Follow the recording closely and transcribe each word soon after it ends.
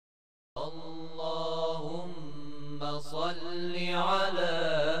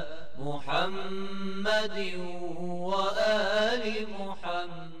محمد وآل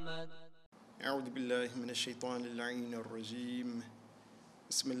محمد. أعوذ بالله من الشيطان اللعين الرجيم.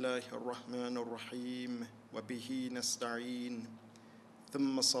 بسم الله الرحمن الرحيم وبه نستعين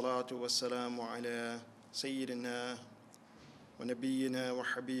ثم الصلاة والسلام على سيدنا ونبينا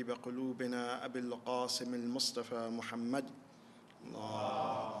وحبيب قلوبنا أبي القاسم المصطفى محمد.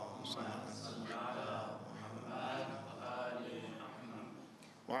 اللهم صل على محمد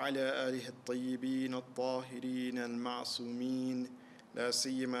وعلى آله الطيبين الطاهرين المعصومين، لا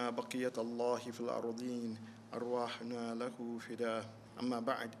سيما بقية الله في الأرضين، أرواحنا له فداه. أما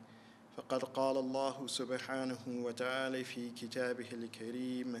بعد، فقد قال الله سبحانه وتعالى في كتابه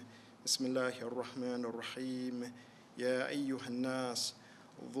الكريم: بسم الله الرحمن الرحيم. يا أيها الناس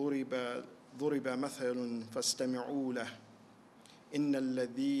ضرب مثل فاستمعوا له إن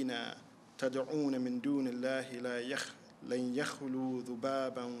الذين تدعون من دون الله لن يخلوا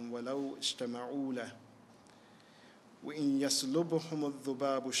ذبابا ولو اجتمعوا له وإن يسلبهم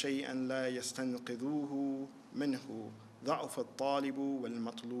الذباب شيئا لا يستنقذوه منه ضعف الطالب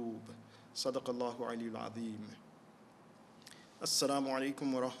والمطلوب. صدق الله العلي العظيم. Assalamu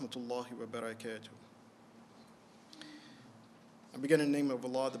alaikum wa rahmatullahi wa barakatuh. I begin in the name of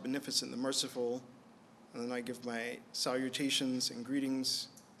Allah, the Beneficent, the Merciful, and then I give my salutations and greetings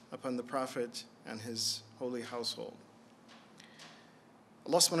upon the Prophet and his holy household.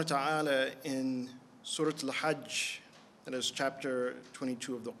 Allah subhanahu wa ta'ala in Surah Al-Hajj, that is chapter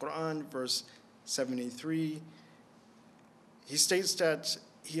 22 of the Quran, verse 73, he states that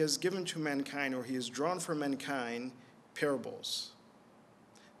he has given to mankind, or he has drawn for mankind, parables.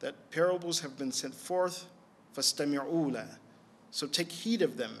 That parables have been sent forth, فَاسْتَمِعُوا لَهُ. So take heed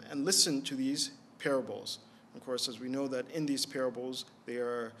of them and listen to these parables. Of course, as we know that in these parables, there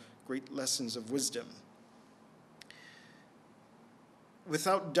are great lessons of wisdom.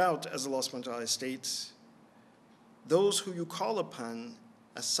 Without doubt, as Allah subhanahu wa ta'ala states, those who you call upon,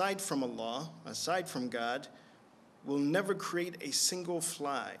 aside from Allah, aside from God, will never create a single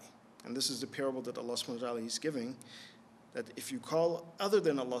fly. And this is the parable that Allah subhanahu wa ta'ala is giving, that if you call other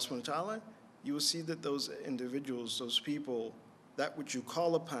than Allah subhanahu wa ta'ala, you will see that those individuals, those people, that which you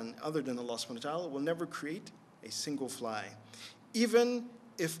call upon other than Allah subhanahu wa ta'ala will never create a single fly. Even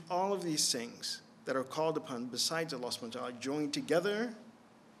if all of these things that are called upon besides Allah subhanahu wa ta'ala join together,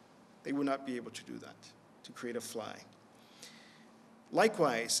 they will not be able to do that, to create a fly.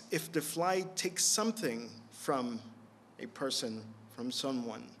 Likewise, if the fly takes something from a person, from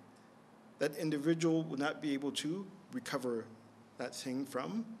someone, that individual will not be able to recover that thing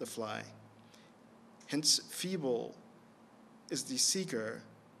from the fly. Hence, feeble is the seeker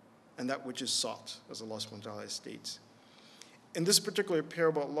and that which is sought, as Allah subhanahu wa ta'ala states. In this particular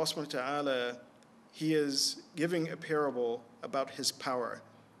parable, Allah subhanahu wa ta'ala, He is giving a parable about His power.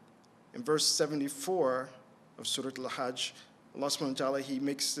 In verse 74 of Surah Al-Hajj, Allah subhanahu wa ta'ala, He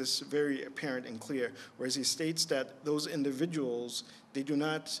makes this very apparent and clear, whereas He states that those individuals, they do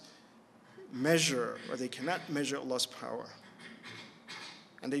not measure, or they cannot measure Allah's power.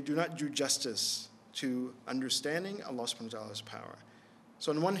 And they do not do justice to understanding Allah subhanahu wa ta'ala's power.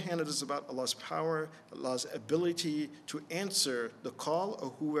 So on one hand, it is about Allah's power, Allah's ability to answer the call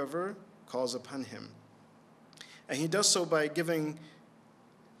of whoever calls upon Him. And He does so by giving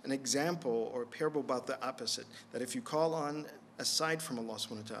an example or a parable about the opposite, that if you call on aside from Allah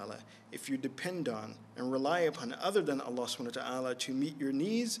subhanahu wa ta'ala, if you depend on and rely upon other than Allah subhanahu wa ta'ala to meet your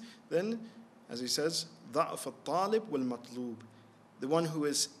needs, then, as He says, ضَعْفَ الطَّالِبُ وَالْمَطْلُوبُ, the one who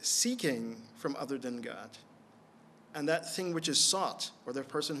is seeking from other than God, and that thing which is sought, or the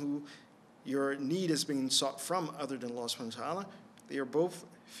person who your need is being sought from other than Allah subhanahu wa ta'ala, they are both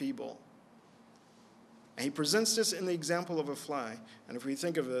feeble. And He presents this in the example of a fly. And if we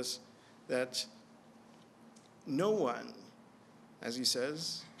think of this, that no one, as He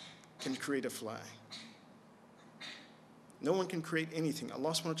says, can create a fly. No one can create anything.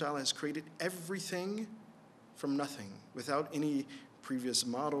 Allah subhanahu wa ta'ala has created everything from nothing, without any previous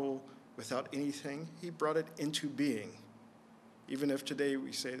model, without anything. He brought it into being. Even if today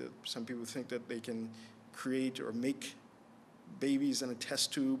we say that some people think that they can create or make babies in a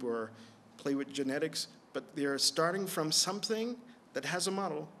test tube or play with genetics, but they are starting from something that has a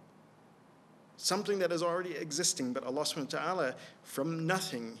model, something that is already existing. But Allah subhanahu wa ta'ala, from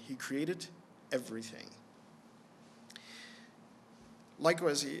nothing, He created everything.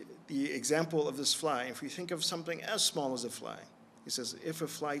 Likewise, the example of this fly, if we think of something as small as a fly, He says, if a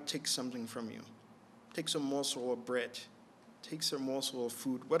fly takes something from you, takes a morsel of bread, takes a morsel of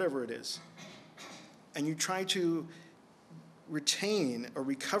food, whatever it is, and you try to retain or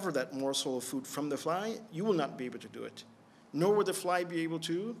recover that morsel of food from the fly, you will not be able to do it. nor will the fly be able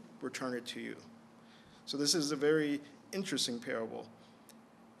to return it to you. So this is a very interesting parable.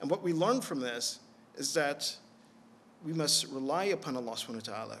 And what we learn from this is that we must rely upon Allah subhanahu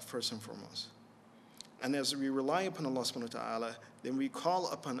wa ta'ala first and foremost. And as we rely upon Allah subhanahu wa ta'ala, then we call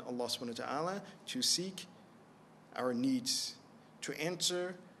upon Allah subhanahu wa ta'ala to seek our needs, to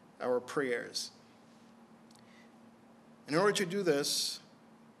answer our prayers. In order to do this,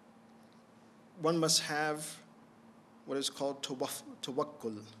 one must have what is called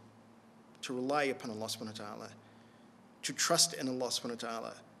tawakkul, to rely upon Allah subhanahu wa ta'ala, to trust in Allah subhanahu wa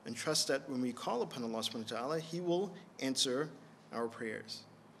ta'ala, and trust that when we call upon Allah subhanahu wa ta'ala, He will answer our prayers.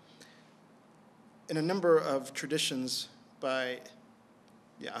 In a number of traditions by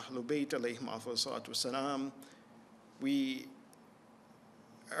the Ahlul Bayt alayhim salatu wasalam, we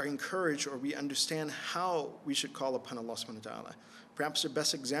are encouraged, or we understand how we should call upon Allah subhanahu wa ta'ala. Perhaps the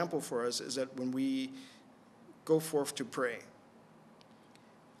best example for us is that when we go forth to pray.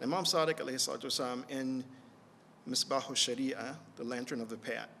 Imam Sadiq alayhi salatu wasalam in Misbah al-Sharia, the Lantern of the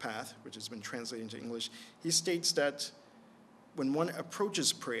Path, which has been translated into English, he states that when one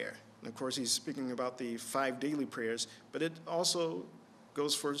approaches prayer, and of course he's speaking about the 5 daily prayers, but it also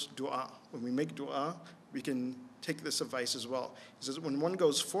goes for dua. When we make dua, we can take this advice as well. He says when one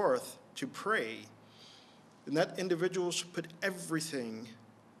goes forth to pray, then that individual should put everything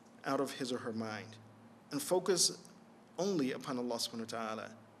out of his or her mind and focus only upon Allah subhanahu wa ta'ala.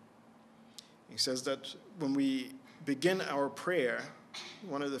 He says that when we begin our prayer,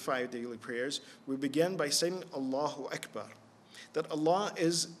 one of the 5 daily prayers, we begin by saying Allahu Akbar, that Allah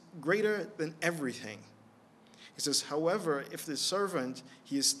is greater than everything. He says, however, if the servant,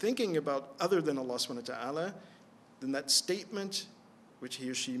 he is thinking about other than Allah subhanahu wa ta'ala, then that statement which he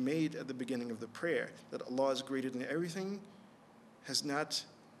or she made at the beginning of the prayer, that Allah is greater than everything, has not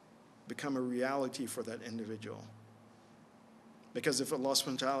become a reality for that individual. Because if Allah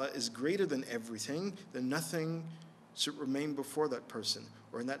subhanahu wa ta'ala is greater than everything, then nothing should remain before that person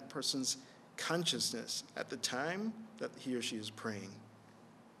or in that person's consciousness at the time that he or she is praying.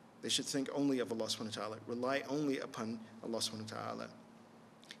 They should think only of Allah subhanahu wa ta'ala, rely only upon Allah subhanahu wa ta'ala.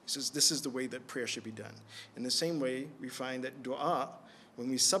 He says this is the way that prayer should be done. In the same way, we find that dua, when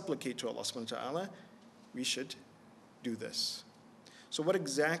we supplicate to Allah subhanahu wa ta'ala, we should do this. So what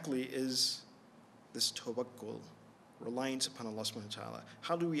exactly is this tawakkul, reliance upon Allah subhanahu wa ta'ala?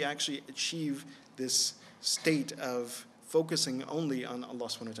 How do we actually achieve this state of focusing only on Allah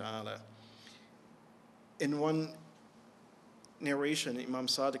subhanahu wa ta'ala? In one narration, Imam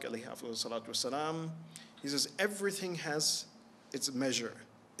Sadiq alayhi salatu wasalam, he says everything has its measure,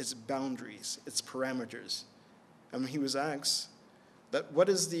 its boundaries, its parameters. And he was asked that what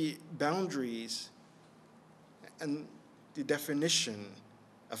is the boundaries and the definition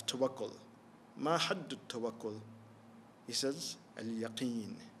of tawakkul? Ma haddu tawakkul? He says,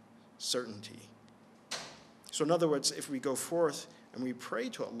 al-yaqeen, certainty. So in other words, if we go forth and we pray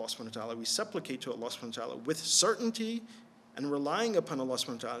to Allah subhanahu wa ta'ala, we supplicate to Allah subhanahu wa ta'ala with certainty and relying upon Allah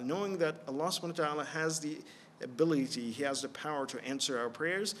subhanahu wa ta'ala, knowing that Allah subhanahu wa ta'ala has the ability, He has the power to answer our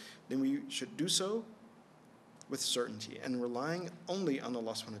prayers, then we should do so with certainty and relying only on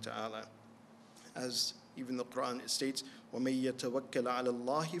Allah subhanahu wa ta'ala. As even the Quran states, وَمَن يَتَوَكَّلَ عَلَى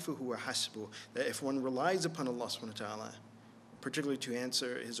اللَّهِ فَهُوَ حَسْبُهُ, that if one relies upon Allah subhanahu wa ta'ala, particularly to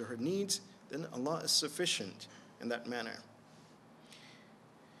answer his or her needs, then Allah is sufficient in that manner.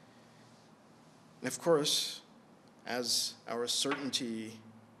 And of course, as our certainty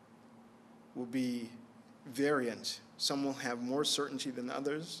will be variant, some will have more certainty than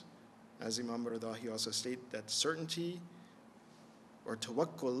others. As Imam Radahi also stated, that certainty or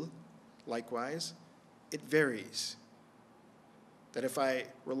tawakkul, likewise, it varies. That if I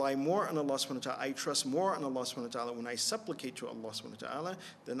rely more on Allah subhanahu wa ta'ala, I trust more on Allah subhanahu wa ta'ala, when I supplicate to Allah subhanahu wa ta'ala,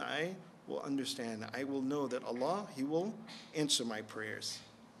 then I will understand, I will know that Allah, He will answer my prayers.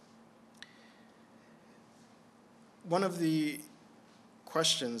 One of the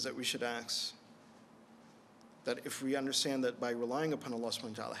questions that we should ask, that if we understand that by relying upon Allah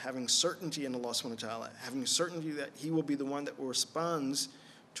subhanahu wa ta'ala, having certainty in Allah subhanahu wa ta'ala, having certainty that He will be the one that responds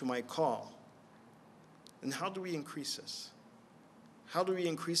to my call, then how do we increase this? How do we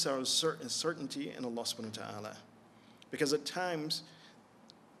increase our certainty in Allah subhanahu wa ta'ala? Because at times,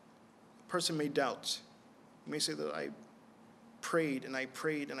 a person may doubt. He may say that I prayed and I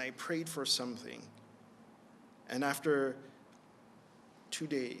prayed and I prayed for something, and after 2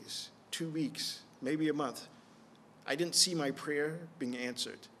 days, 2 weeks, maybe a month, I didn't see my prayer being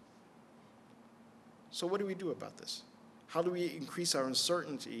answered. So what do we do about this? How do we increase our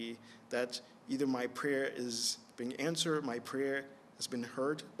certainty that either my prayer is being answered, my prayer has been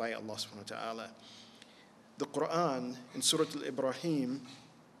heard by Allah subhanahu wa ta'ala? the Quran in Surah Al-Ibrahim,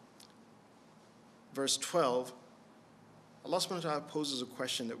 verse 12, Allah subhanahu wa ta'ala poses a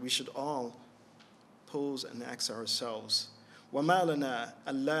question that we should all pose and ask ourselves. وَمَا لَنَا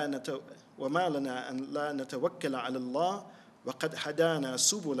أَن لَا نَتَوَكَّلَ عَلَى اللَّهِ وَقَدْ هَدَانَا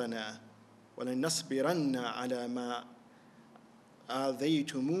سُبُلَنَا وَلَنَصْبِرَنَّ عَلَى مَا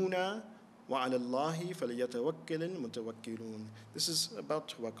آذَيْتُمُونَا وَعَلَى اللَّهِ فَلْيَتَوَكَّلِ الْمُتَوَكِّلُونَ. This is about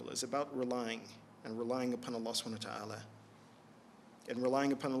tawakkul. It's about relying upon Allah subhanahu wa ta'ala. And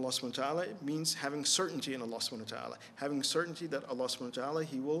relying upon Allah subhanahu wa ta'ala, it means having certainty in Allah subhanahu wa ta'ala. Having certainty that Allah subhanahu wa ta'ala,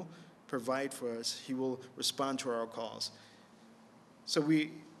 He will provide for us. He will respond to our calls. So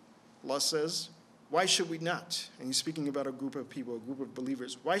Allah says, why should we not? And He's speaking about a group of people, a group of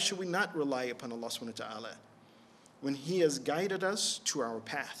believers. Why should we not rely upon Allah subhanahu wa ta'ala when He has guided us to our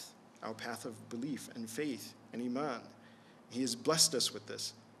path of belief and faith and iman? He has blessed us with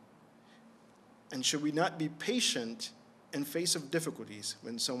this. And should we not be patient in face of difficulties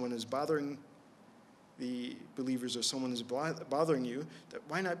when someone is bothering the believers or someone is bothering you? That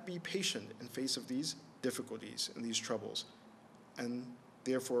why not be patient in face of these difficulties and these troubles, and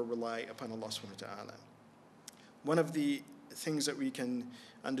therefore rely upon Allah subhanahu wa ta'ala? One of the things that we can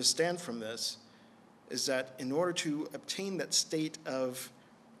understand from this is that in order to obtain that state of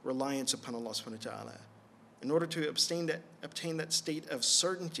reliance upon Allah subhanahu wa ta'ala, in order to obtain that state of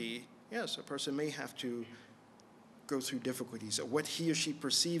certainty, yes, a person may have to go through difficulties, or what he or she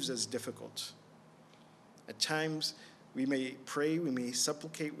perceives as difficult. At times, we may pray, we may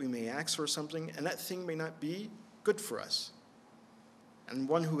supplicate, we may ask for something, and that thing may not be good for us. And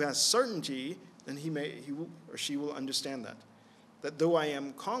one who has certainty, then he will or she will understand that though I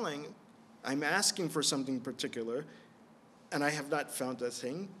am calling, I'm asking for something particular, and I have not found that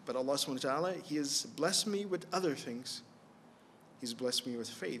thing, but Allah subhanahu wa ta'ala, He has blessed me with other things. He's blessed me with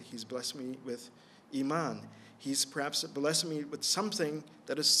faith. He's blessed me with iman. He's perhaps blessed me with something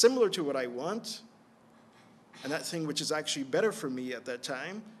that is similar to what I want, and that thing which is actually better for me at that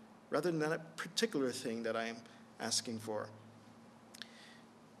time, rather than that particular thing that I am asking for.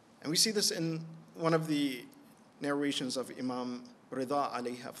 And we see this in one of the narrations of Imam Rida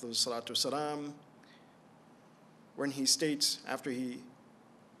alayhi afdhalu salatu wasalam, when he states, after he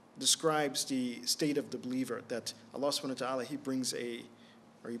describes the state of the believer, that Allah subhanahu wa ta'ala, He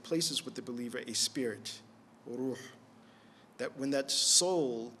places with the believer a spirit, ruh, that when that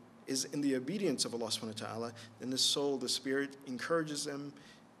soul is in the obedience of Allah subhanahu wa ta'ala, then the soul, the spirit, encourages them,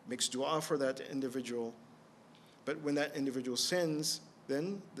 makes dua for that individual. But when that individual sins,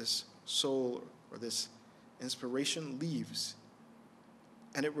 then this soul or this inspiration leaves.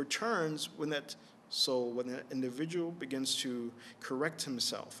 And it returns when that soul, when that individual begins to correct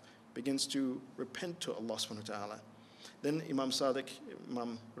himself, begins to repent to Allah subhanahu wa ta'ala. Then Imam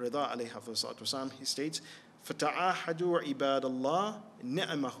Rida alayhi wasallam, he states, فَتَعَاهَدُوا عِبَادَ اللَّهِ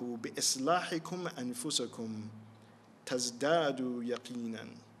نِعْمَهُ بِإِصْلَاحِكُمْ أَنفُسَكُمْ تَزْدَادُوا يَقِينًا.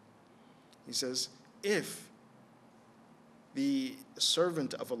 He says, if the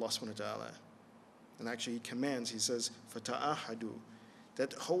servant of Allah subhanahu wa ta'ala, and actually he commands, he says, فَتَعَاهَدُوا,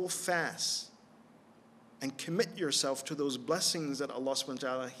 that hold fast and commit yourself to those blessings that Allah subhanahu wa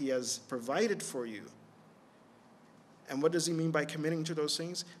ta'ala, He has provided for you. And what does He mean by committing to those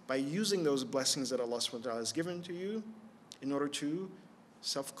things? By using those blessings that Allah subhanahu wa ta'ala has given to you in order to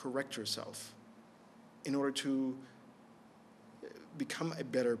self-correct yourself, in order to become a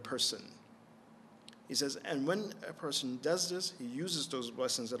better person. He says, and when a person does this, he uses those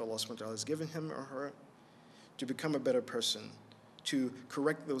blessings that Allah subhanahu wa ta'ala has given him or her to become a better person, to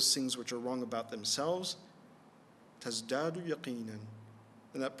correct those things which are wrong about themselves. Tazdadu yaqinan.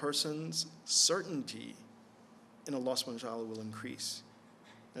 And that person's certainty in Allah subhanahu wa ta'ala will increase.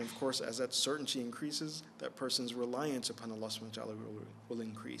 And of course, as that certainty increases, that person's reliance upon Allah subhanahu wa ta'ala will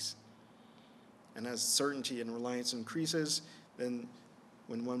increase. And as certainty and reliance increases, then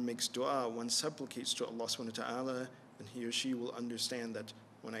when one makes dua, one supplicates to Allah subhanahu wa ta'ala, then he or she will understand that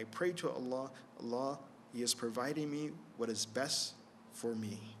when I pray to Allah, Allah, He is providing me what is best for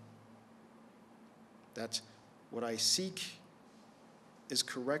me. That what I seek is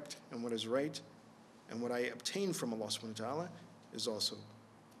correct and what is right, and what I obtain from Allah subhanahu wa ta'ala is also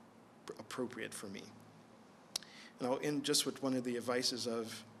appropriate for me. And I'll end just with one of the advices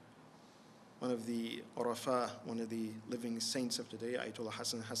of one of the Urafa, one of the living saints of today, Ayatollah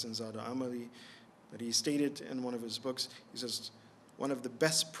Hassan Zada Amali, that he stated in one of his books. He says, one of the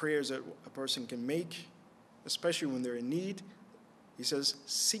best prayers that a person can make, especially when they're in need, he says,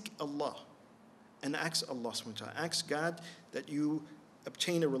 seek Allah and ask Allah subhanahu wa ta'ala. Ask God that you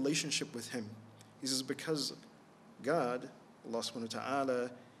obtain a relationship with Him. He says, because God, Allah subhanahu wa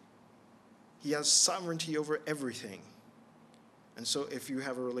ta'ala, He has sovereignty over everything. And so if you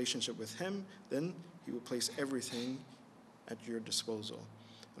have a relationship with Him, then He will place everything at your disposal.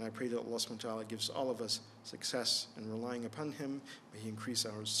 And I pray that Allah subhanahu wa ta'ala gives all of us success in relying upon Him. May He increase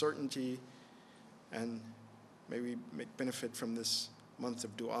our certainty, and may we benefit from this month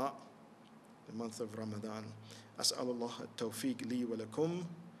of dua, the month of Ramadan. As'alullah at-tawfiq li wa lakum,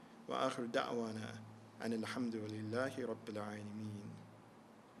 wa akhir da'wana anil hamdulillahi rabbil alameen.